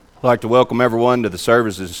I'd like to welcome everyone to the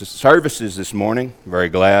services this morning. Very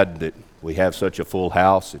glad that we have such a full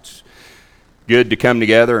house. It's good to come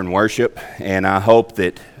together and worship, and I hope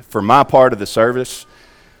that for my part of the service,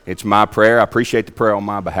 it's my prayer. I appreciate the prayer on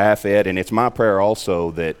my behalf, Ed, and it's my prayer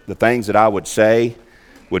also that the things that I would say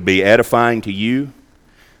would be edifying to you,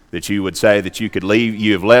 that you would say that you could leave,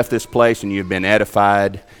 you have left this place and you've been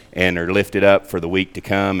edified and are lifted up for the week to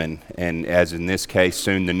come, and as in this case,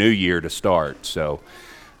 soon the new year to start. So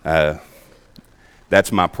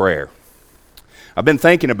that's my prayer. I've been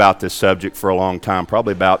thinking about this subject for a long time,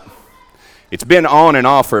 it's been on and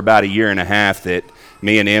off for about a year and a half that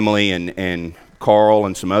me and Emily and Carl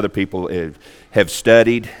and some other people have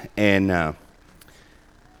studied, and I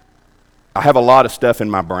have a lot of stuff in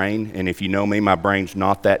my brain, and if you know me, my brain's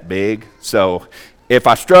not that big, so if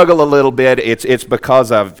I struggle a little bit, it's because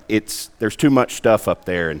there's too much stuff up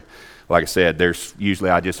there, and like I said,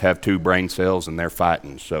 I just have two brain cells and they're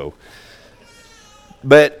fighting. So,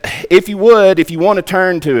 but if you want to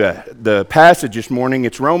turn to the passage this morning,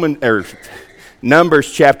 it's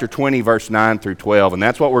Numbers chapter 20, verse 9 through 12, and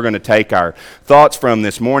that's what we're going to take our thoughts from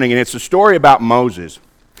this morning. And it's a story about Moses.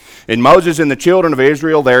 And Moses and the children of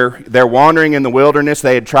Israel, they're wandering in the wilderness.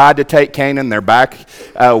 They had tried to take Canaan. They're back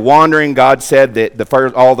wandering. God said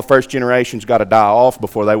that all the first generations got to die off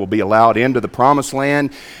before they will be allowed into the promised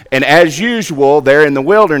land. And as usual, they're in the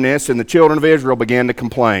wilderness, and the children of Israel began to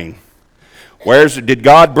complain. Did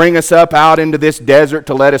God bring us up out into this desert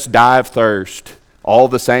to let us die of thirst? All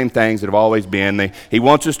the same things that have always been. He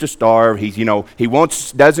wants us to starve. He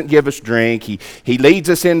doesn't give us drink. He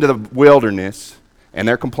leads us into the wilderness. And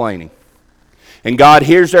they're complaining. And God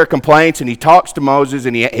hears their complaints, and he talks to Moses,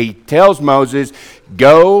 and he tells Moses,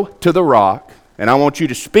 go to the rock, and I want you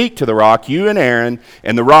to speak to the rock, you and Aaron,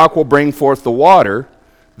 and the rock will bring forth the water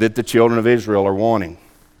that the children of Israel are wanting.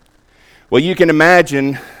 Well, you can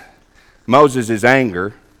imagine Moses'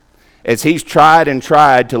 anger as he's tried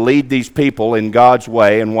to lead these people in God's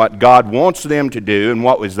way and what God wants them to do and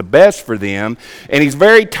what was the best for them. And he's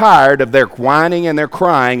very tired of their whining and their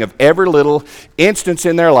crying of every little instance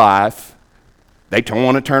in their life. They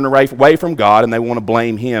want to turn away from God, and they want to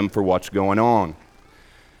blame him for what's going on.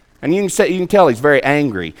 And you can tell he's very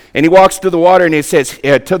angry. And he walks to the water, and he says,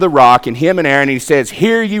 to the rock, and him and Aaron, he says,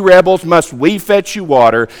 here, you rebels, must we fetch you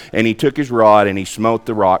water? And he took his rod, and he smote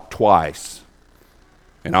the rock twice.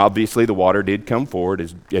 And obviously the water did come forward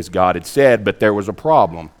as God had said, but there was a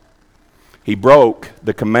problem. He broke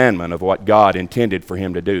the commandment of what God intended for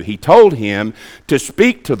him to do. He told him to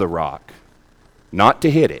speak to the rock, not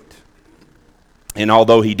to hit it. And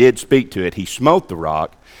although he did speak to it, he smote the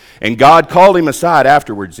rock. And God called him aside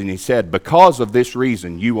afterwards, and he said, because of this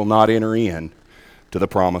reason, you will not enter in to the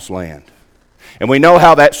promised land. And we know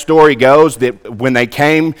how that story goes, that when they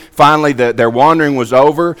came, finally their wandering was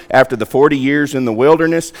over after the 40 years in the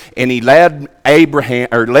wilderness, and he led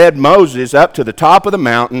Moses up to the top of the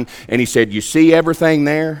mountain, and he said, you see everything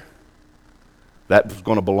there? That was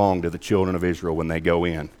going to belong to the children of Israel when they go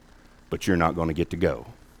in, but you're not going to get to go.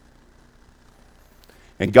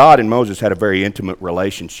 And God and Moses had a very intimate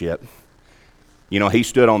relationship. You know, he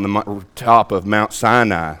stood on the top of Mount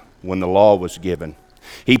Sinai when the law was given.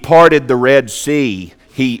 He parted the Red Sea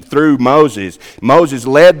through Moses. Moses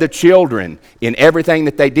led the children in everything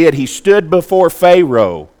that they did. He stood before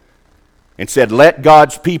Pharaoh and said, let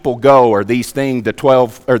God's people go, or these things,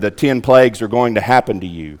 the 10 plagues are going to happen to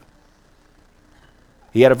you.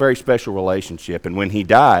 He had a very special relationship, and when he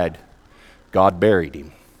died, God buried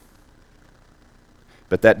him.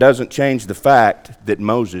 But that doesn't change the fact that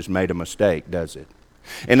Moses made a mistake, does it?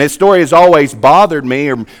 And this story has always bothered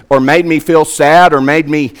me or made me feel sad or made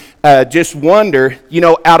me just wonder,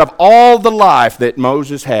 out of all the life that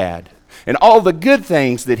Moses had and all the good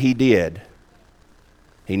things that he did,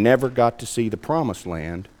 he never got to see the promised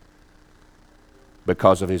land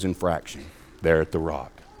because of his infraction there at the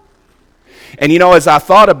rock. And as I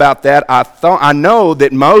thought about that, I know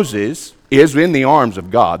that Moses is in the arms of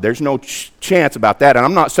God. There's no chance about that. And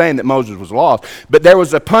I'm not saying that Moses was lost, but there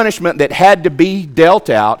was a punishment that had to be dealt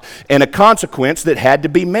out and a consequence that had to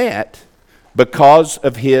be met because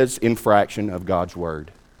of his infraction of God's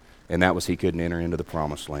word. And that was he couldn't enter into the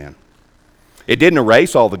promised land. It didn't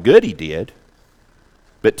erase all the good he did,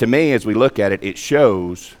 but to me, as we look at it, it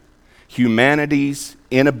shows humanity's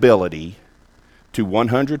inability to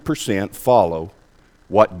 100% follow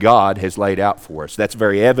what God has laid out for us. That's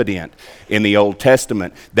very evident in the Old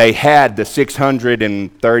Testament. They had the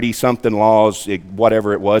 630-something laws,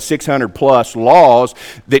 whatever it was, 600 plus laws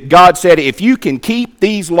that God said, if you can keep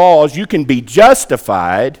these laws, you can be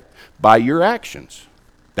justified by your actions.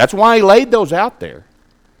 That's why he laid those out there.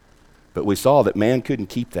 But we saw that man couldn't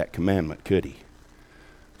keep that commandment, could he?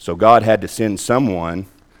 So God had to send someone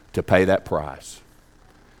to pay that price.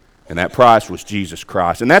 And that price was Jesus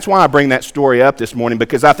Christ. And that's why I bring that story up this morning,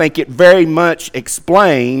 because I think it very much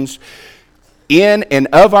explains, in and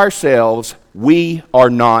of ourselves, we are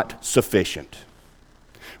not sufficient.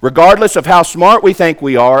 Regardless of how smart we think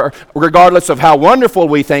we are, regardless of how wonderful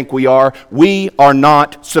we think we are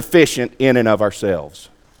not sufficient in and of ourselves.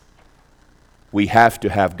 We have to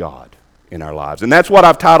have God in our lives. And that's what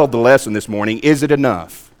I've titled the lesson this morning, Is It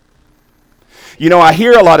Enough? You know, I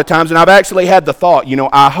hear a lot of times, and I've actually had the thought,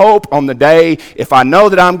 I hope on the day, if I know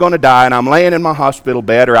that I'm going to die and I'm laying in my hospital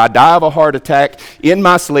bed, or I die of a heart attack in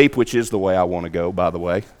my sleep, which is the way I want to go, by the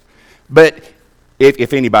way. But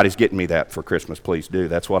if anybody's getting me that for Christmas, please do.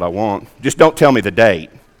 That's what I want. Just don't tell me the date.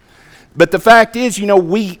 But the fact is,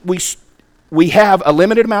 we have a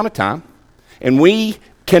limited amount of time, and we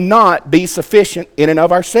cannot be sufficient in and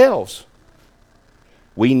of ourselves.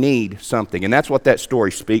 We need something, and that's what that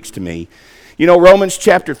story speaks to me. Romans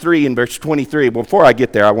chapter 3 and verse 23, before I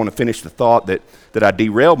get there, I want to finish the thought that I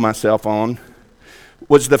derailed myself on,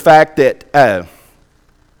 was the fact that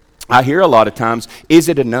I hear a lot of times, is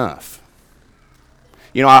it enough?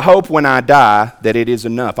 I hope when I die that it is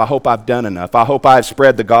enough. I hope I've done enough. I hope I've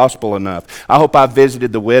spread the gospel enough. I hope I've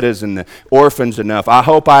visited the widows and the orphans enough. I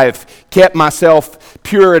hope I've kept myself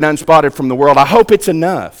pure and unspotted from the world. I hope it's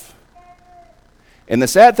enough. And the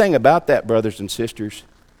sad thing about that, brothers and sisters,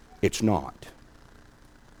 it's not.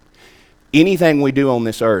 Anything we do on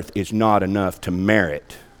this earth is not enough to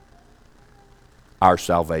merit our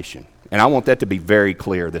salvation. And I want that to be very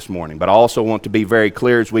clear this morning. But I also want to be very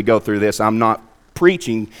clear as we go through this. I'm not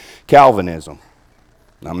preaching Calvinism.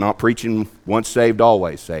 I'm not preaching once saved,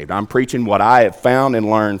 always saved. I'm preaching what I have found and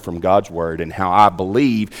learned from God's Word and how I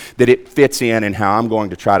believe that it fits in and how I'm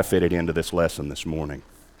going to try to fit it into this lesson this morning.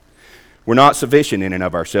 We're not sufficient in and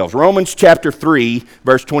of ourselves. Romans chapter 3,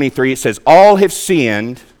 verse 23, it says, all have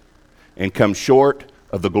sinned and come short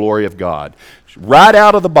of the glory of God. Right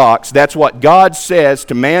out of the box, that's what God says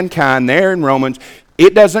to mankind there in Romans.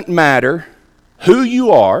 It doesn't matter who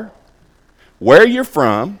you are, where you're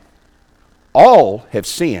from, all have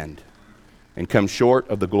sinned and come short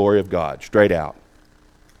of the glory of God, straight out.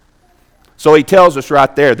 So he tells us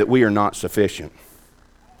right there that we are not sufficient.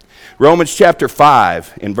 Romans chapter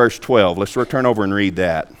 5 in verse 12. Let's return over and read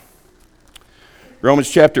that.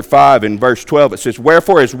 Romans chapter 5 in verse 12, it says,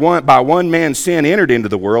 wherefore as by one man sin entered into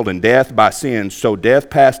the world, and death by sin, so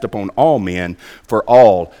death passed upon all men, for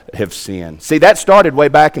all have sinned. See, that started way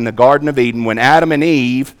back in the Garden of Eden when Adam and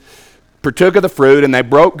Eve partook of the fruit and they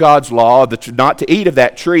broke God's law not to eat of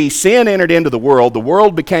that tree. Sin entered into the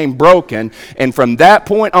world became broken, and from that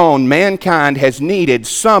point on, mankind has needed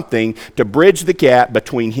something to bridge the gap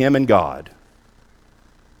between him and God.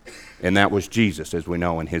 And that was Jesus, as we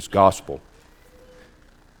know in his gospel.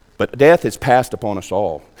 But death has passed upon us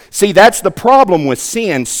all. See, that's the problem with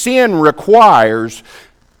sin. Sin requires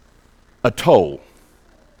a toll.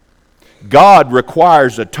 God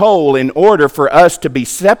requires a toll in order for us to be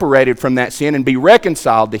separated from that sin and be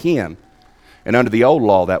reconciled to him. And under the old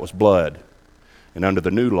law, that was blood. And under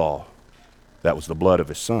the new law, that was the blood of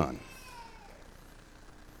his Son.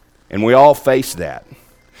 And we all face that.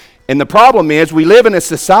 And the problem is we live in a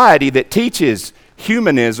society that teaches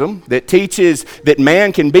humanism, that teaches that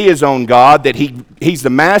man can be his own God, that he's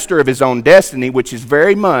the master of his own destiny, which is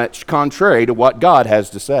very much contrary to what God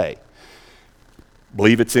has to say. I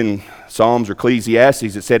believe it's in Psalms or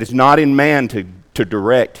Ecclesiastes. It said it's not in man to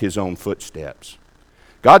direct his own footsteps.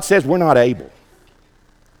 God says we're not able.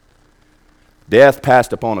 Death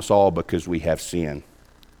passed upon us all because we have sinned.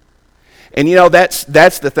 And that's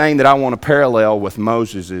the thing that I want to parallel with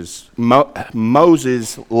Moses'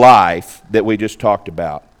 life that we just talked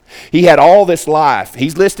about. He had all this life.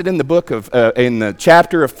 He's listed in the book in the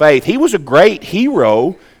chapter of faith. He was a great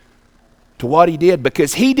hero to what he did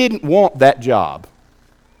because he didn't want that job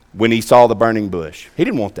when he saw the burning bush. He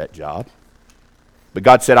didn't want that job. But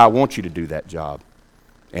God said, I want you to do that job.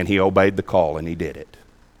 And he obeyed the call and he did it.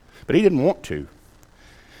 But he didn't want to.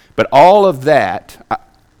 But all of that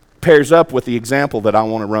pairs up with the example that I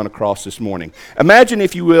want to run across this morning. Imagine,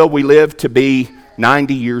 if you will, we live to be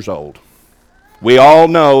 90 years old. We all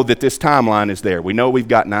know that this timeline is there. We know we've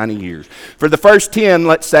got 90 years. For the first 10,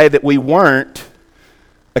 let's say that we weren't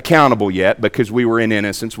accountable yet because we were in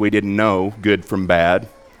innocence. We didn't know good from bad.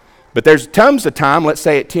 But there's tons of time, let's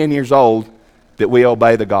say at 10 years old, that we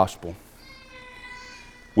obey the gospel.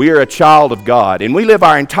 We are a child of God, and we live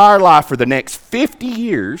our entire life for the next 50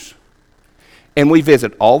 years. And we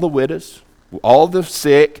visit all the widows, all the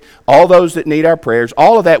sick, all those that need our prayers,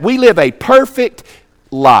 all of that. We live a perfect,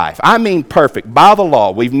 life. I mean perfect, by the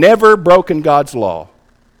law. We've never broken God's law.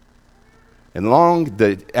 And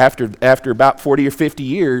after about 40 or 50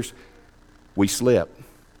 years, we slip.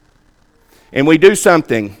 And we do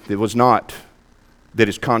something that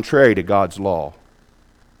is contrary to God's law.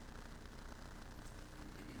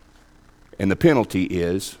 And the penalty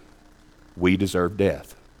is we deserve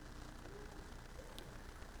death.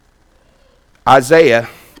 Isaiah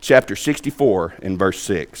chapter 64 and verse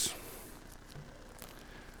 6.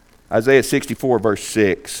 Isaiah 64 verse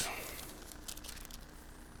 6.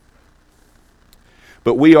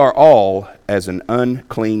 But we are all as an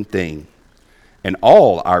unclean thing, and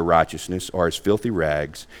all our righteousness are as filthy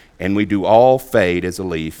rags, and we do all fade as a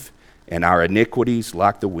leaf, and our iniquities,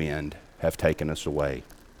 like the wind, have taken us away.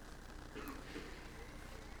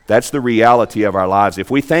 That's the reality of our lives. If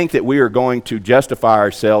we think that we are going to justify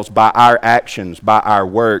ourselves by our actions, by our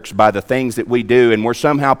works, by the things that we do, and we're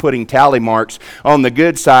somehow putting tally marks on the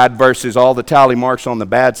good side versus all the tally marks on the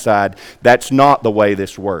bad side, that's not the way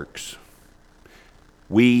this works.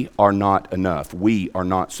 We are not enough. We are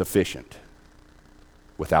not sufficient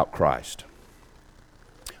without Christ.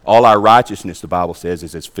 All our righteousness, the Bible says,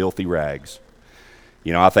 is as filthy rags.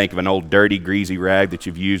 You know, I think of an old dirty, greasy rag that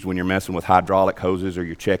you've used when you're messing with hydraulic hoses or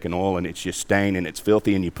you're checking oil and it's just stained and it's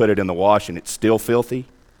filthy, and you put it in the wash and it's still filthy.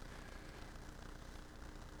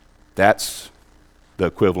 That's the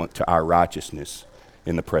equivalent to our righteousness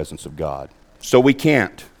in the presence of God. So we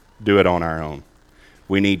can't do it on our own.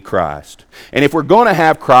 We need Christ. And if we're going to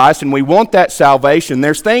have Christ and we want that salvation,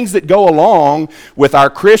 there's things that go along with our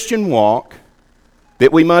Christian walk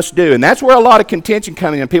that we must do. And that's where a lot of contention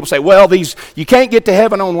comes in. People say, well, you can't get to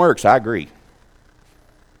heaven on works. I agree.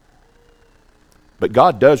 But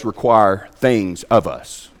God does require things of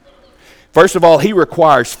us. First of all, He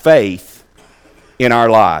requires faith in our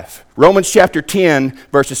life. Romans chapter 10,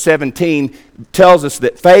 verses 17 tells us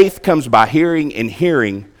that faith comes by hearing, and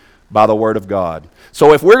hearing by the Word of God.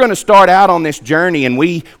 So if we're going to start out on this journey and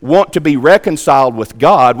we want to be reconciled with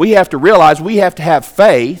God, we have to realize we have to have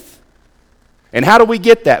faith. And how do we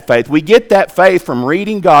get that faith? We get that faith from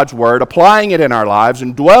reading God's Word, applying it in our lives,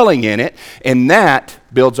 and dwelling in it, and that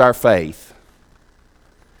builds our faith.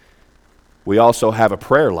 We also have a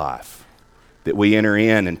prayer life that we enter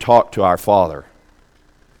in and talk to our Father,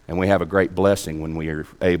 and we have a great blessing when we are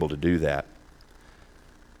able to do that.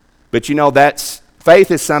 But you know,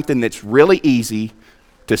 faith is something that's really easy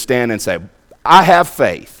to stand and say, I have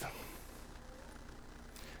faith.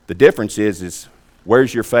 The difference is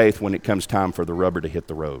where's your faith when it comes time for the rubber to hit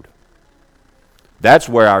the road? That's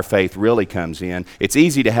where our faith really comes in. It's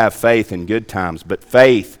easy to have faith in good times, but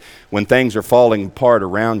faith when things are falling apart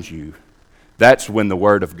around you, that's when the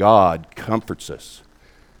Word of God comforts us.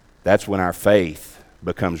 That's when our faith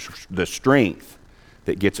becomes the strength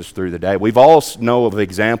that gets us through the day. We've all know of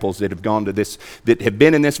examples that have gone to this, that have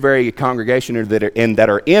been in this very congregation, or that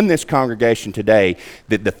are in this congregation today,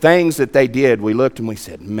 that the things that they did, we looked and we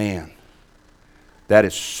said, man, that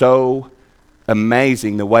is so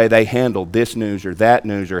amazing the way they handled this news or that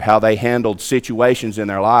news, or how they handled situations in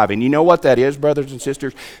their life. And you know what that is, brothers and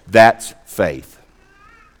sisters? That's faith.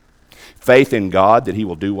 Faith in God that He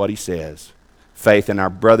will do what He says. Faith in our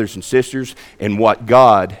brothers and sisters and what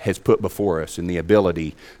God has put before us, and the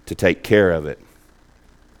ability to take care of it.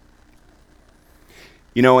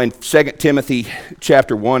 You know, in 2 Timothy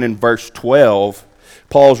chapter 1 and verse 12,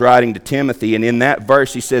 Paul's writing to Timothy, and in that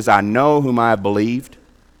verse he says, I know whom I have believed.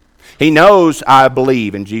 He knows I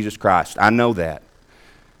believe in Jesus Christ. I know that.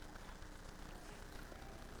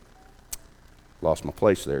 Lost my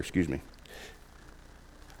place there, excuse me.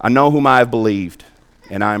 I know whom I have believed,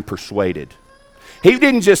 and I am persuaded. He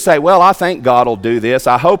didn't just say, well, I think God will do this.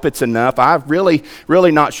 I hope it's enough. I'm really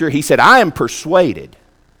not sure. He said, I am persuaded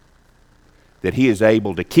that He is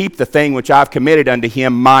able to keep the thing which I've committed unto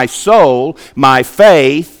Him, my soul, my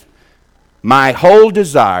faith, my whole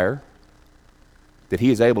desire, that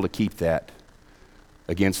He is able to keep that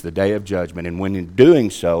against the day of judgment. And when in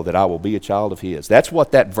doing so, that I will be a child of His. That's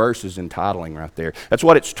what that verse is entitling right there. That's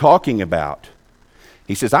what it's talking about.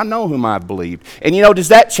 He says, I know whom I've believed. And you know, does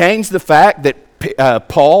that change the fact that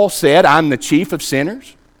Paul said, I'm the chief of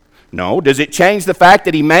sinners? No. Does it change the fact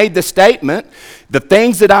that he made the statement, the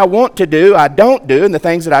things that I want to do, I don't do, and the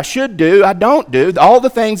things that I should do, I don't do? All the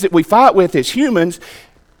things that we fight with as humans,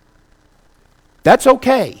 that's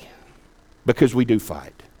okay, because we do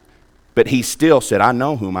fight. But he still said, I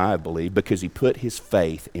know whom I have believed, because he put his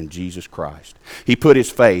faith in Jesus Christ. He put his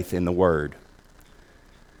faith in the Word.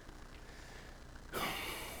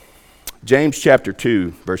 James chapter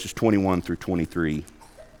 2, verses 21 through 23.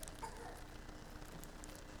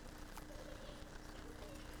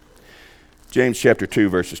 James chapter 2,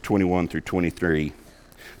 verses 21 through 23,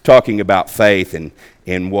 talking about faith and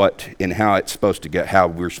how it's supposed to go, how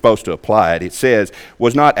we're supposed to apply it. It says,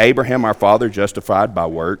 "Was not Abraham our father justified by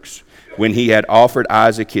works, when he had offered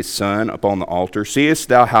Isaac his son upon the altar? Seest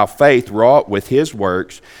thou how faith wrought with his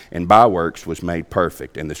works, and by works was made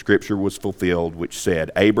perfect? And the scripture was fulfilled, which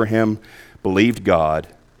said, Abraham believed God,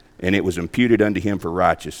 and it was imputed unto him for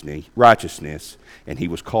righteousness, and he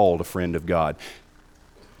was called a friend of God."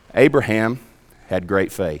 Abraham had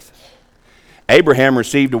great faith. Abraham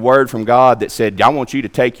received a word from God that said, "I want you to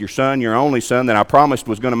take your son, your only son that I promised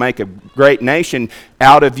was going to make a great nation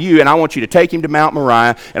out of you, and I want you to take him to Mount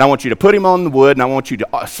Moriah, and I want you to put him on the wood, and I want you to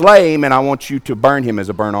slay him, and I want you to burn him as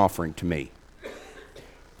a burnt offering to me."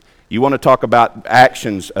 You want to talk about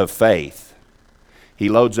actions of faith. He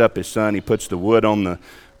loads up his son, he puts the wood on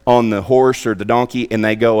the horse or the donkey, and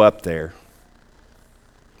they go up there.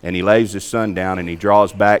 And he lays his son down, and he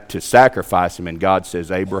draws back to sacrifice him, and God says,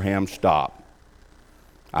 "Abraham, stop.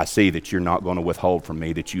 I see that you're not going to withhold from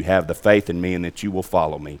me, that you have the faith in me, and that you will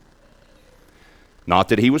follow me." Not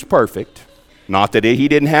that he was perfect, not that he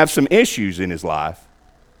didn't have some issues in his life,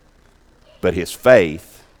 but his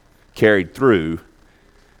faith carried through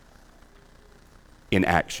in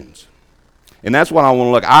actions. And that's what I want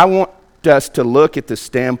to look. I want us to look at the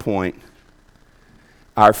standpoint,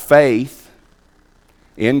 our faith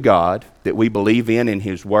in God, that we believe in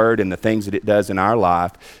his word and the things that it does in our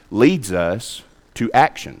life, leads us to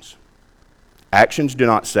actions. Actions do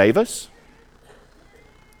not save us,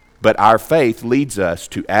 but our faith leads us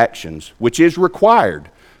to actions, which is required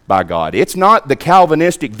by God. It's not the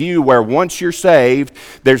Calvinistic view where once you're saved,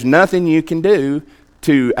 there's nothing you can do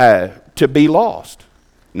to be lost.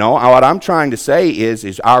 No, what I'm trying to say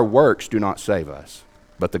is our works do not save us,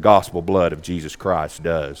 but the gospel blood of Jesus Christ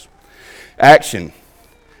does. Action.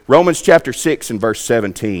 Romans chapter 6 and verse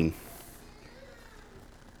 17.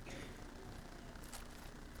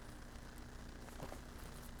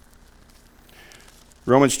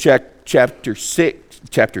 Romans chapter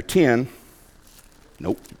 10.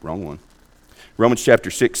 Nope, wrong one. Romans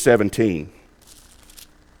chapter 6, 17.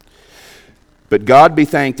 "But God be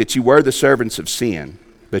thanked that you were the servants of sin,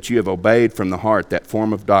 but you have obeyed from the heart that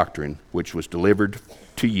form of doctrine which was delivered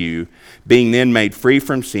to you. Being then made free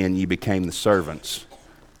from sin, ye became the servants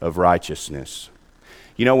of righteousness."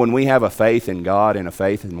 You know, when we have a faith in God and a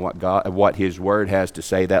faith in what his word has to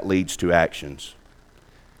say, that leads to actions.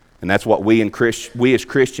 And that's what we as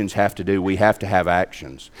Christians have to do. We have to have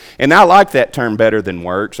actions. And I like that term better than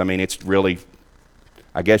works. I mean, it's really,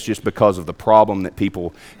 I guess, just because of the problem that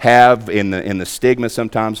people have in the stigma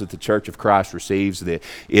sometimes that the Church of Christ receives,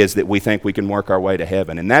 is that we think we can work our way to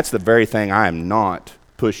heaven. And that's the very thing I am not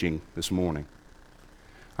pushing this morning.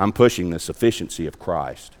 I'm pushing the sufficiency of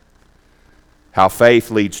Christ. How faith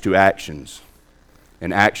leads to actions,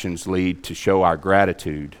 and actions lead to show our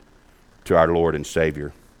gratitude to our Lord and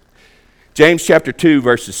Savior. James chapter 2,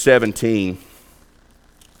 verses 17.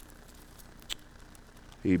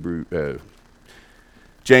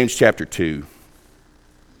 James chapter 2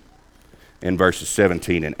 and verses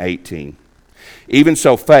 17 and 18. "Even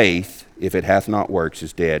so faith, if it hath not works,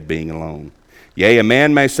 is dead, being alone. Yea, a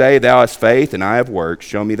man may say, Thou hast faith, and I have works.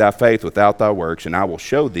 Show me thy faith without thy works, and I will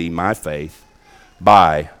show thee my faith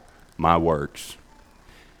by my works."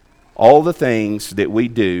 All the things that we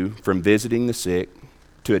do, from visiting the sick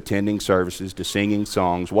to attending services to singing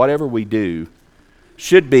songs, whatever we do,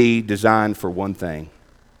 should be designed for one thing: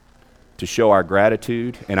 to show our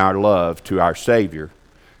gratitude and our love to our Savior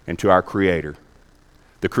and to our Creator.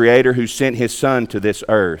 The Creator who sent his Son to this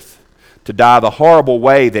earth to die the horrible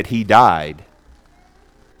way that he died,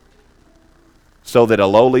 so that a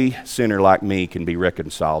lowly sinner like me can be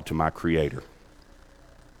reconciled to my Creator.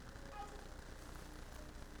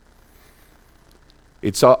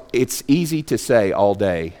 It's easy to say all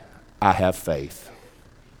day, I have faith.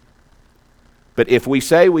 But if we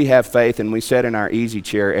say we have faith and we sit in our easy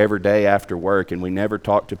chair every day after work and we never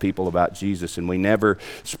talk to people about Jesus and we never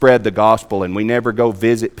spread the gospel and we never go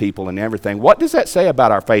visit people and everything, what does that say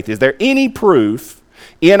about our faith? Is there any proof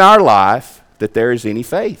in our life that there is any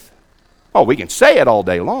faith? Oh, we can say it all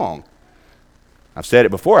day long. I've said it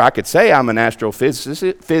before. I could say I'm an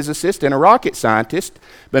astrophysicist and a rocket scientist,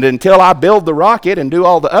 but until I build the rocket and do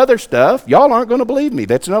all the other stuff, y'all aren't going to believe me.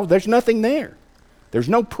 There's nothing there. There's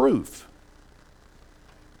no proof.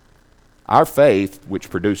 Our faith, which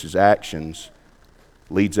produces actions,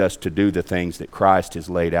 leads us to do the things that Christ has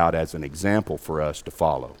laid out as an example for us to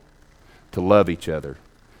follow, to love each other,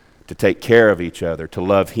 to take care of each other, to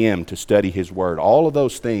love Him, to study His Word. All of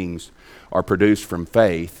those things are produced from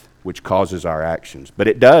faith, which causes our actions. But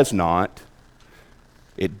it does not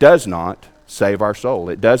save our soul.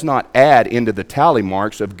 It does not add into the tally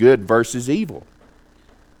marks of good versus evil.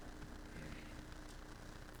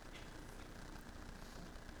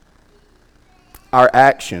 Our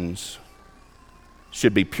actions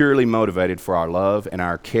should be purely motivated for our love and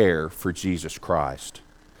our care for Jesus Christ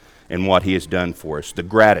and what he has done for us, the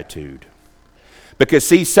gratitude. Because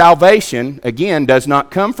see, salvation, again, does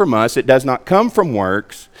not come from us. It does not come from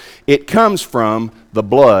works. It comes from the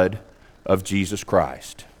blood of Jesus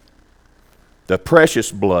Christ. The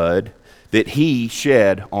precious blood that he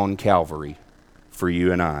shed on Calvary for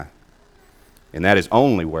you and I. And that is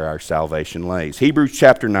only where our salvation lays. Hebrews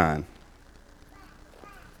chapter 9.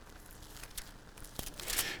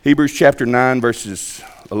 Hebrews chapter 9, verses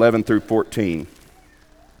 11 through 14.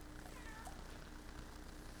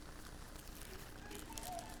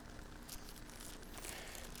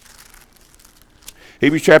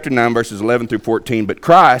 Hebrews chapter 9, verses 11 through 14. But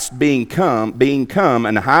Christ, being come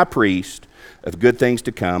an high priest of good things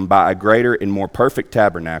to come, by a greater and more perfect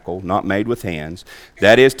tabernacle, not made with hands,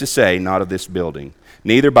 that is to say, not of this building,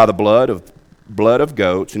 neither by the blood of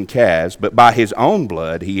goats and calves, but by his own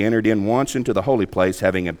blood he entered in once into the holy place,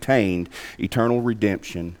 having obtained eternal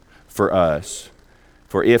redemption for us.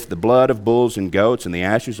 For if the blood of bulls and goats and the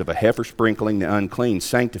ashes of a heifer sprinkling the unclean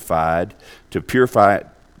sanctified to purifying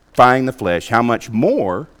the flesh, how much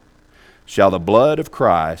more shall the blood of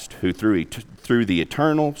Christ, who through the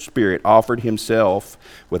eternal Spirit offered himself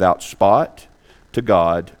without spot to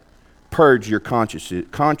God, purge your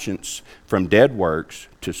conscience from dead works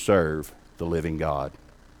to serve the living God.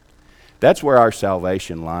 That's where our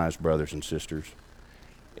salvation lies, brothers and sisters,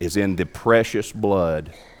 is in the precious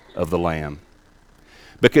blood of the Lamb.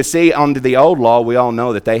 Because see, under the old law, we all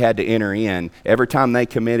know that they had to enter in. Every time they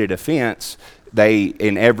committed offense,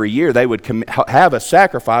 in every year, they would have a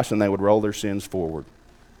sacrifice and they would roll their sins forward.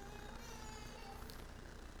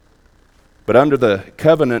 But under the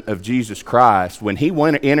covenant of Jesus Christ, when he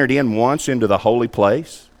entered in once into the holy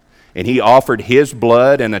place, and he offered his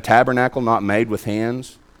blood in a tabernacle not made with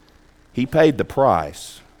hands, he paid the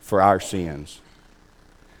price for our sins.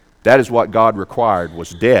 That is what God required,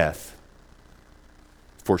 was death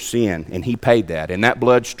for sin, and he paid that. And that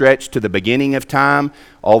blood stretched to the beginning of time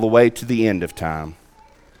all the way to the end of time.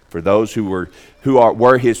 For those who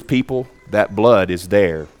were his people, that blood is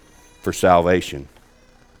there for salvation.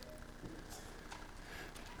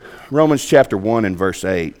 Romans chapter 1 and verse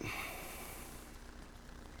 8.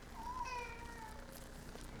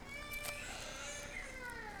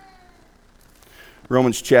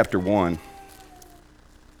 Romans chapter 1.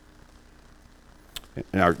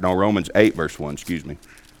 No, Romans 8 verse 1, excuse me.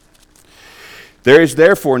 There is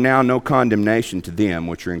therefore now no condemnation to them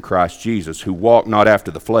which are in Christ Jesus, who walk not after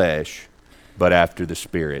the flesh, but after the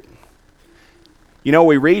Spirit. You know,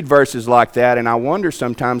 we read verses like that, and I wonder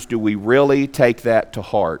sometimes, do we really take that to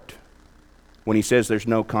heart when he says there's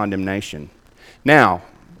no condemnation? Now,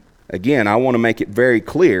 again, I want to make it very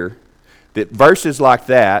clear that verses like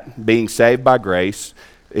that, being saved by grace,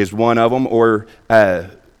 is one of them, or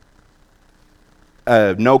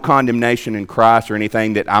no condemnation in Christ or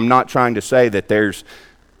anything, that I'm not trying to say that there's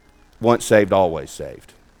once saved, always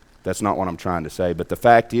saved. That's not what I'm trying to say. But the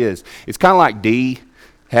fact is, it's kind of like D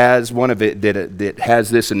has one of it that has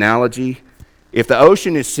this analogy. If the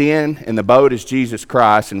ocean is sin and the boat is Jesus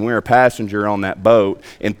Christ and we're a passenger on that boat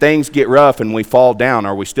and things get rough and we fall down,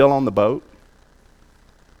 are we still on the boat?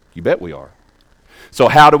 You bet we are. So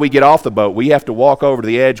how do we get off the boat? We have to walk over to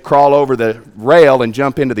the edge, crawl over the rail, and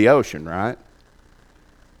jump into the ocean, right?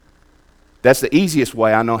 That's the easiest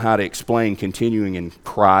way I know how to explain continuing in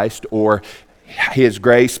Christ, or his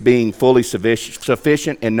grace being fully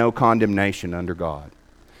sufficient and no condemnation under God.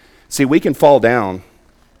 See, we can fall down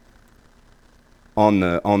on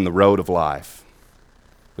the road of life,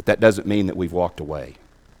 but that doesn't mean that we've walked away.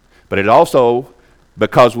 But it also,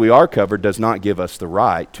 because we are covered, does not give us the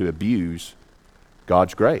right to abuse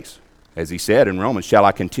God's grace. As he said in Romans, shall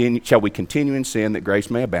we continue in sin that grace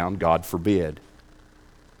may abound? God forbid.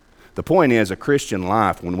 The point is, a Christian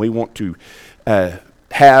life, when we want to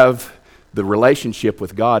have the relationship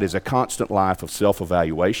with God, is a constant life of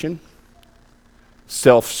self-evaluation,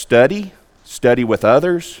 self-study, study with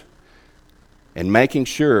others, and making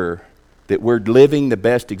sure that we're living the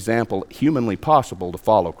best example humanly possible to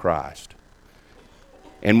follow Christ.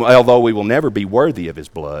 And although we will never be worthy of his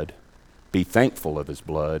blood, be thankful of his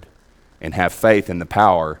blood and have faith in the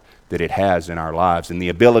power that it has in our lives and the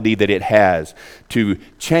ability that it has to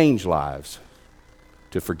change lives,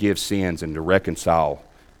 to forgive sins, and to reconcile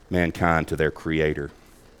mankind to their Creator.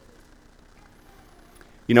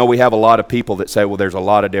 You know, we have a lot of people that say, well, there's a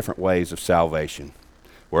lot of different ways of salvation.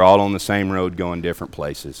 We're all on the same road going different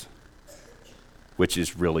places. which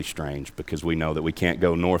is really strange because we know that we can't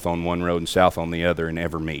go north on one road and south on the other and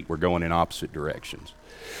ever meet. We're going in opposite directions.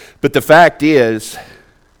 But the fact is,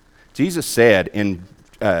 Jesus said in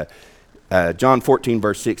John 14,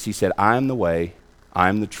 verse 6, he said, I am the way, I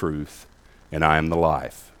am the truth, and I am the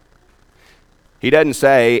life. He doesn't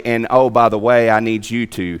say, and oh, by the way, I need you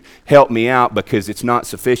to help me out because it's not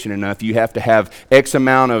sufficient enough. You have to have X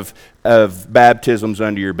amount of baptisms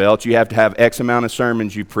under your belt. You have to have X amount of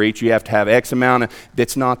sermons you preach. You have to have X amount of...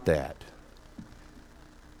 It's not that.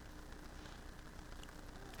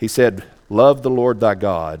 He said, love the Lord thy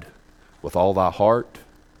God with all thy heart,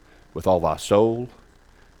 with all thy soul,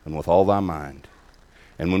 and with all thy mind.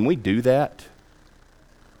 And when we do that,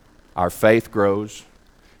 our faith grows,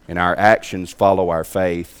 and our actions follow our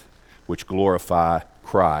faith, which glorify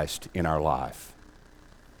Christ in our life.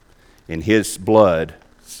 And his blood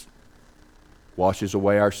washes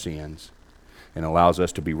away our sins and allows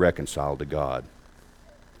us to be reconciled to God.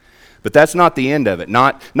 But that's not the end of it.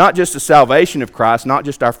 Not just the salvation of Christ, not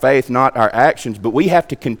just our faith, not our actions, but we have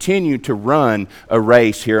to continue to run a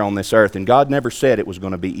race here on this earth. And God never said it was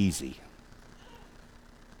going to be easy.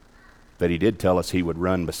 But he did tell us he would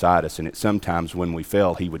run beside us, and at sometimes when we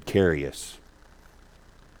fell, he would carry us.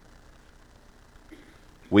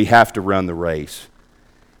 We have to run the race.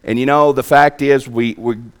 And you know, the fact is, we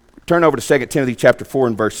turn over to 2 Timothy chapter 4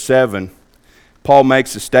 and verse 7. Paul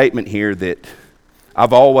makes a statement here that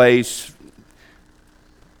I've wanted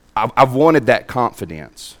that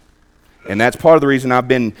confidence. And that's part of the reason I've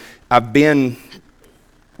been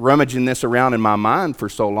rummaging this around in my mind for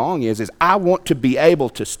so long is I want to be able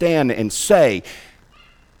to stand and say,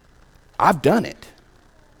 I've done it.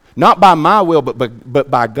 Not by my will, but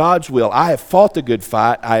by God's will. I have fought the good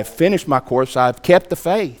fight. I have finished my course. I have kept the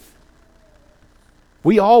faith.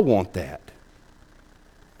 We all want that.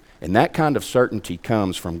 And that kind of certainty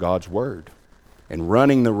comes from God's word and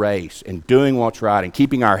running the race and doing what's right and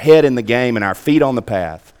keeping our head in the game and our feet on the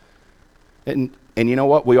path. And you know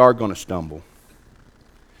what? We are going to stumble.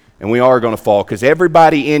 And we are going to fall because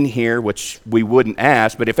everybody in here, which we wouldn't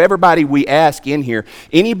ask, but if everybody we ask in here,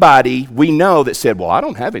 anybody we know that said, well, I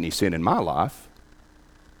don't have any sin in my life,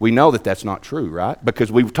 we know that that's not true, right?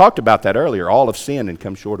 Because we talked about that earlier. All have sinned and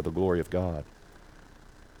come short of the glory of God.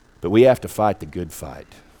 But we have to fight the good fight.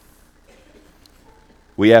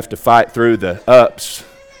 We have to fight through the ups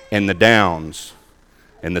and the downs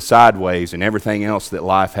and the sideways and everything else that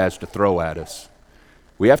life has to throw at us.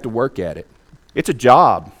 We have to work at it. It's a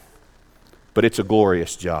job. But it's a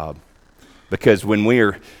glorious job because when we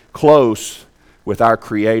are close with our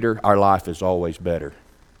Creator, our life is always better.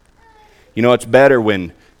 You know, it's better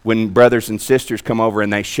when brothers and sisters come over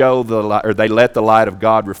and they show the light, or they let the light of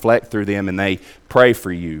God reflect through them and they pray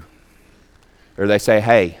for you. Or they say,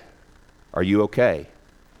 hey, are you okay?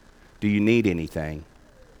 Do you need anything?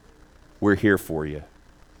 We're here for you.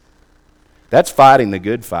 That's fighting the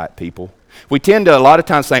good fight, people. We tend to a lot of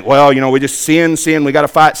times think, well, you know, we just sin, we got to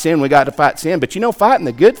fight sin. But you know, fighting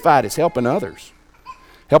the good fight is helping others,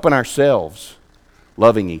 helping ourselves,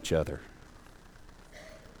 loving each other.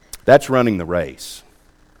 That's running the race.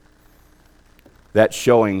 That's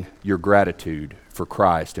showing your gratitude for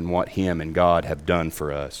Christ and what Him and God have done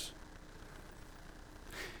for us.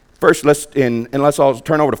 First, let's all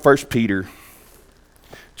turn over to 1 Peter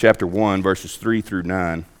chapter 1, verses 3 through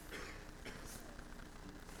 9.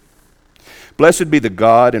 Blessed be the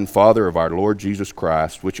God and Father of our Lord Jesus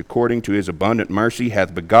Christ, which according to his abundant mercy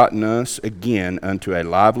hath begotten us again unto a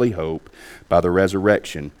lively hope by the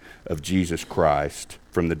resurrection of Jesus Christ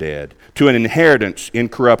from the dead, to an inheritance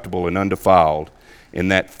incorruptible and undefiled,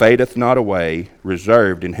 and that fadeth not away,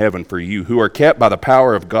 reserved in heaven for you, who are kept by the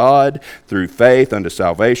power of God through faith unto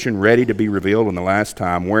salvation, ready to be revealed in the last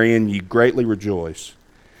time, wherein ye greatly rejoice,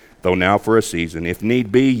 though now for a season, if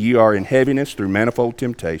need be, ye are in heaviness through manifold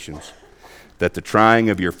temptations, that the trying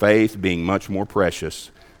of your faith, being much more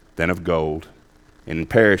precious than of gold, and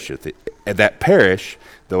perisheth, that perish,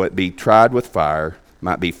 though it be tried with fire,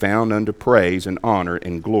 might be found unto praise and honor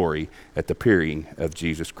and glory at the appearing of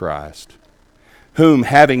Jesus Christ, whom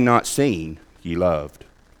having not seen ye loved,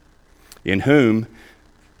 in whom,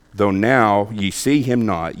 though now ye see him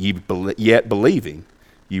not, yet believing,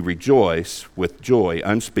 ye rejoice with joy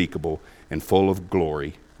unspeakable and full of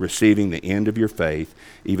glory, receiving the end of your faith,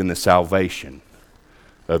 even the salvation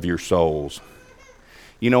of your souls.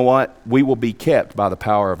 You know what? We will be kept by the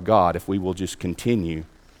power of God if we will just continue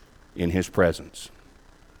in his presence.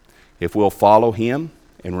 If we'll follow him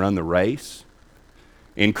and run the race,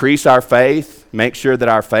 increase our faith, make sure that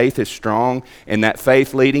our faith is strong, and that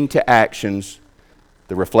faith leading to actions,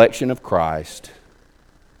 the reflection of Christ,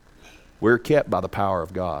 we're kept by the power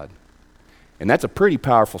of God. And that's a pretty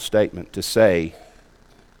powerful statement to say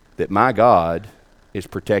that my God is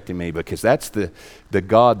protecting me, because that's the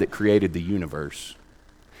God that created the universe,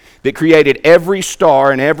 that created every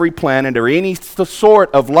star and every planet or any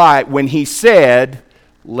sort of light when he said,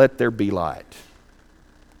 "Let there be light."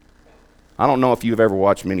 I don't know if you've ever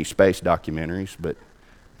watched many space documentaries, but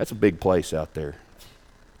that's a big place out there.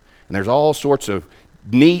 And there's all sorts of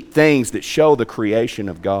neat things that show the creation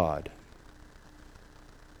of God.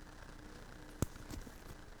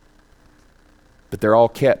 But they're all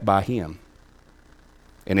kept by him.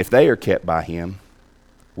 And if they are kept by him,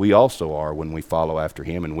 we also are when we follow after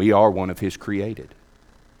him, and we are one of his created.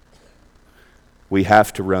 We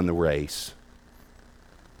have to run the race.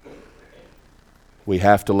 We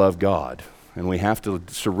have to love God, and we have to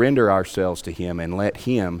surrender ourselves to him and let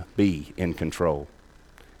him be in control.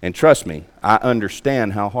 And trust me, I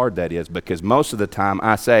understand how hard that is, because most of the time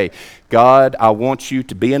I say, "God, I want you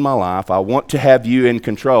to be in my life. I want to have you in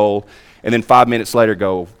control." And then 5 minutes later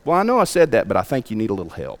go, "Well, I know I said that, but I think you need a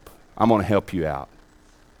little help. I'm going to help you out."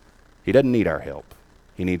 He doesn't need our help.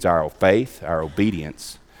 He needs our faith, our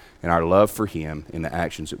obedience, and our love for him in the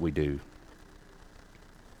actions that we do.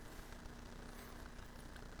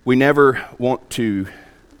 We never want to,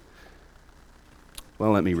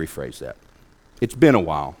 well, let me rephrase that. It's been a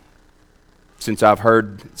while since I've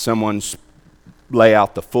heard someone lay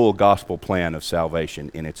out the full gospel plan of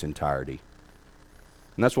salvation in its entirety.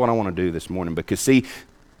 And that's what I want to do this morning, because see,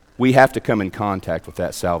 we have to come in contact with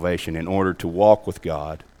that salvation in order to walk with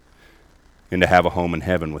God and to have a home in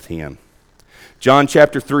heaven with him. John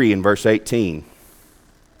chapter 3 and verse 18.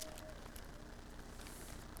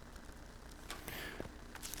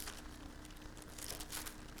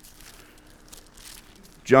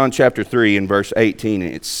 John chapter 3 and verse 18,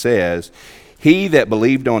 it says, He that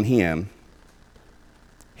believeth on him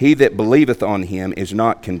is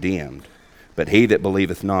not condemned. But he that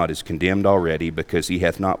believeth not is condemned already, because he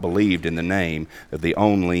hath not believed in the name of the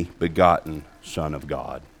only begotten Son of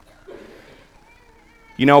God.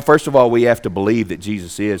 You know, first of all, we have to believe that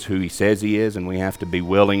Jesus is who he says he is, and we have to be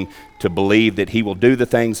willing to believe that he will do the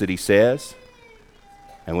things that he says,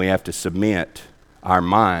 and we have to submit our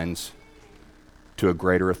minds to a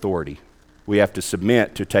greater authority. We have to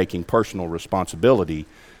submit to taking personal responsibility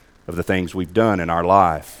of the things we've done in our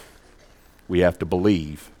life. We have to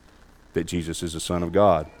believe that Jesus is the Son of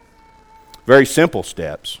God. Very simple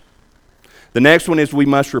steps. The next one is we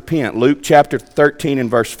must repent. Luke chapter 13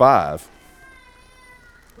 and verse 5.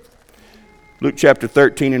 Luke chapter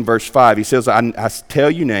 13 and verse 5, he says, I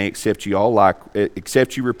tell you nay, except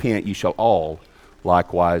you repent, ye shall all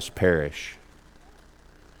likewise perish.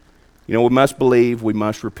 You know, we must believe, we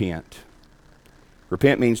must repent.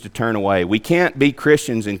 Repent means to turn away. We can't be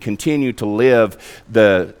Christians and continue to live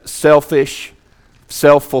the selfish,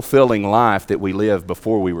 self-fulfilling life that we lived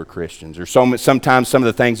before we were Christians, or sometimes some of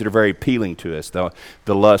the things that are very appealing to us, the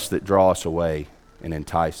lusts that draw us away and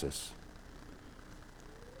entice us.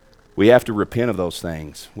 We have to repent of those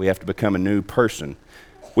things. We have to become a new person.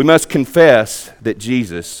 We must confess that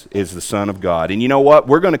Jesus is the Son of God. And you know what?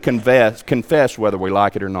 We're going to confess whether we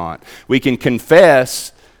like it or not. We can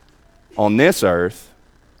confess on this earth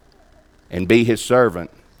and be his servant,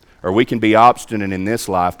 or we can be obstinate in this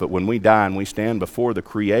life, but when we die and we stand before the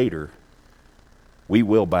Creator, we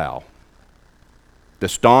will bow. The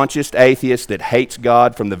staunchest atheist that hates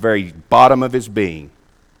God from the very bottom of his being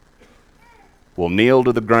will kneel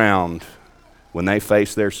to the ground when they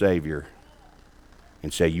face their Savior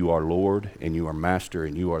and say, "You are Lord, and you are Master,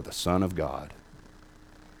 and you are the Son of God."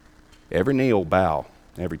 Every knee will bow,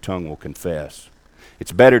 every tongue will confess.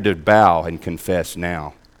 It's better to bow and confess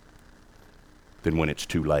now than when it's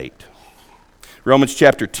too late. Romans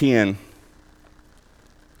chapter 10,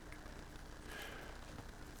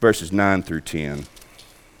 verses 9 through 10.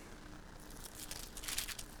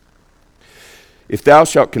 If thou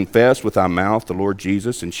shalt confess with thy mouth the Lord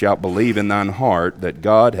Jesus, and shalt believe in thine heart that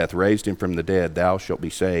God hath raised him from the dead, thou shalt be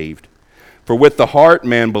saved. For with the heart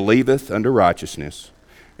man believeth unto righteousness,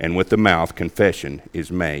 and with the mouth confession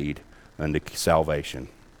is made unto salvation.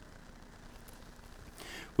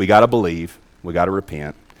 We got to believe, we got to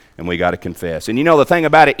repent, and we got to confess. And you know the thing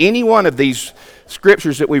about it, any one of these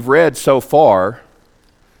scriptures that we've read so far,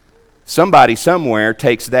 somebody somewhere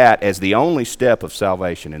takes that as the only step of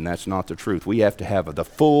salvation, and that's not the truth. We have to have the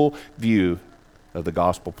full view of the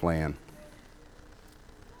gospel plan.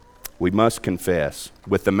 We must confess.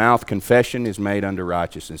 With the mouth, confession is made unto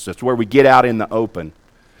righteousness. That's where we get out in the open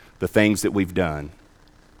the things that we've done.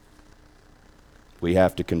 We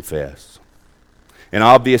have to confess. And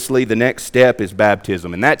obviously the next step is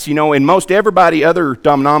baptism. And that's, you know, in most everybody other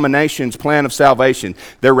denominations' plan of salvation,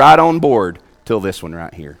 they're right on board. till this one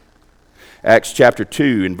right here. Acts chapter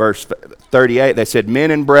 2 in verse 38, they said, "Men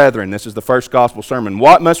and brethren," this is the first gospel sermon,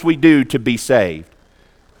 "what must we do to be saved?"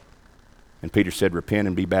 And Peter said, "Repent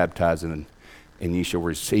and be baptized, and ye shall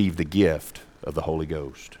receive the gift of the Holy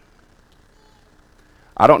Ghost."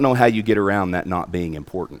 I don't know how you get around that not being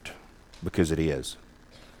important, because it is.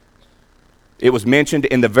 It was mentioned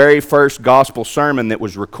in the very first gospel sermon that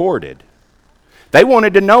was recorded. They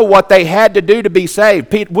wanted to know what they had to do to be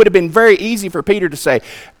saved. It would have been very easy for Peter to say,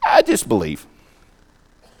 "I just believe.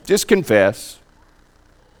 Just confess.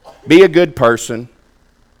 Be a good person."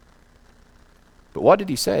 But what did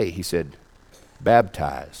he say? He said,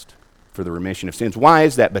 "Baptized for the remission of sins." Why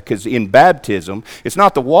is that? Because in baptism, it's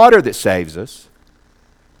not the water that saves us,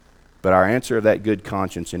 but our answer of that good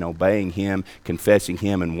conscience in obeying Him, confessing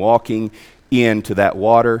Him, and walking into that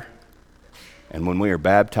water. And when we are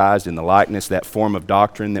baptized in the likeness, that form of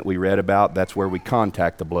doctrine that we read about, that's where we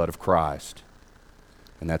contact the blood of Christ.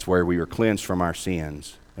 And that's where we are cleansed from our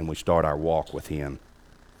sins and we start our walk with Him.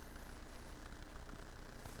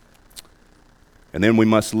 And then we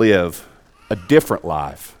must live a different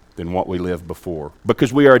life than what we lived before.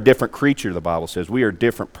 Because we are a different creature, the Bible says. We are a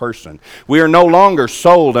different person. We are no longer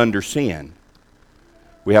sold under sin.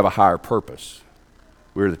 We have a higher purpose.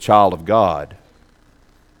 We are the child of God.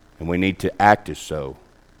 And we need to act as so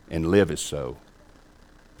and live as so,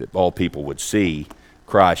 that all people would see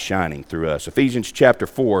Christ shining through us. Ephesians chapter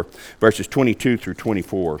 4, verses 22 through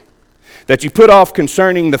 24. "That you put off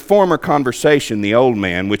concerning the former conversation the old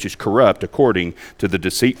man, which is corrupt according to the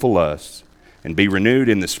deceitful lusts, and be renewed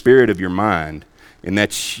in the spirit of your mind, and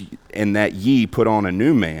that ye put on a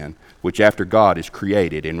new man, which after God is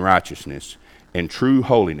created in righteousness and true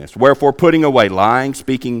holiness. Wherefore, putting away lying,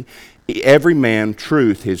 speaking every man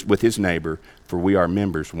truth with his neighbor, for we are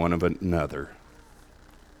members one of another."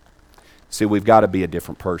 See, we've got to be a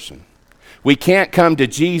different person. We can't come to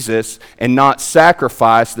Jesus and not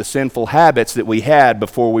sacrifice the sinful habits that we had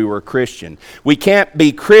before we were a Christian. We can't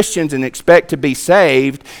be Christians and expect to be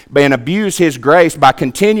saved and abuse His grace by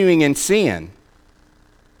continuing in sin.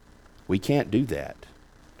 We can't do that.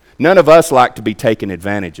 None of us like to be taken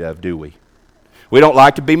advantage of, do we? We don't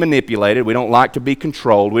like to be manipulated. We don't like to be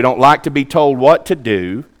controlled. We don't like to be told what to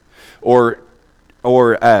do or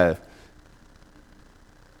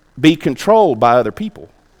be controlled by other people.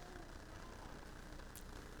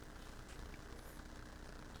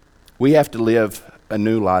 We have to live a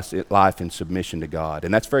new life in submission to God.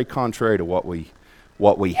 And that's very contrary to what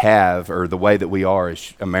we have, or the way that we are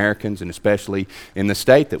as Americans, and especially in the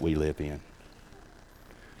state that we live in.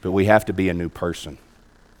 But we have to be a new person.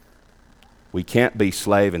 We can't be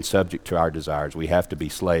slave and subject to our desires. We have to be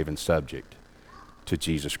slave and subject to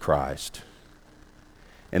Jesus Christ.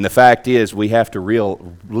 And the fact is, we have to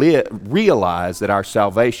realize that our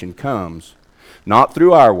salvation comes not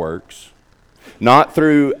through our works, not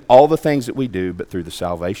through all the things that we do, but through the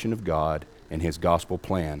salvation of God and His gospel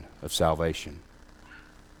plan of salvation.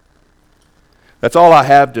 That's all I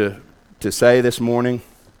have to say this morning.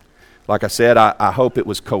 Like I said, I hope it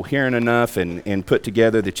was coherent enough and put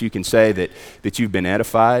together that you can say that you've been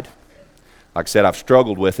edified. Like I said, I've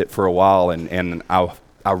struggled with it for a while, and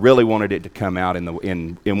I really wanted it to come out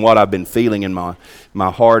in what I've been feeling in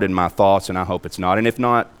my heart and my thoughts, and I hope it's not. And if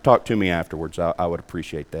not, talk to me afterwards. I would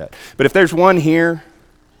appreciate that. But if there's one here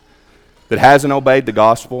that hasn't obeyed the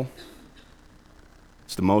gospel,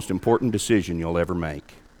 it's the most important decision you'll ever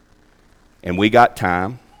make. And we got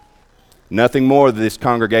time. Nothing more that this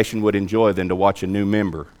congregation would enjoy than to watch a new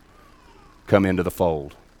member come into the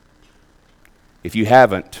fold. If you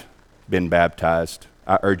haven't been baptized,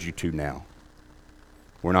 I urge you to now.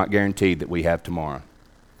 We're not guaranteed that we have tomorrow.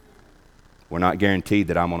 We're not guaranteed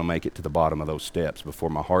that I'm going to make it to the bottom of those steps before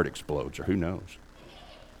my heart explodes, or who knows.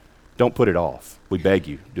 Don't put it off. We beg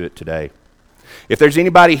you, do it today. If there's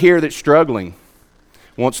anybody here that's struggling,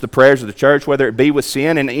 wants the prayers of the church, whether it be with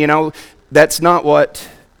sin, and that's not what...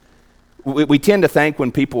 We tend to think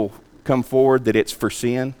when people come forward that it's for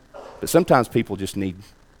sin, but sometimes people just need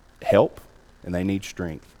help and they need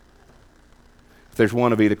strength. If there's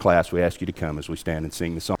one of either class, we ask you to come as we stand and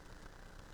sing the song.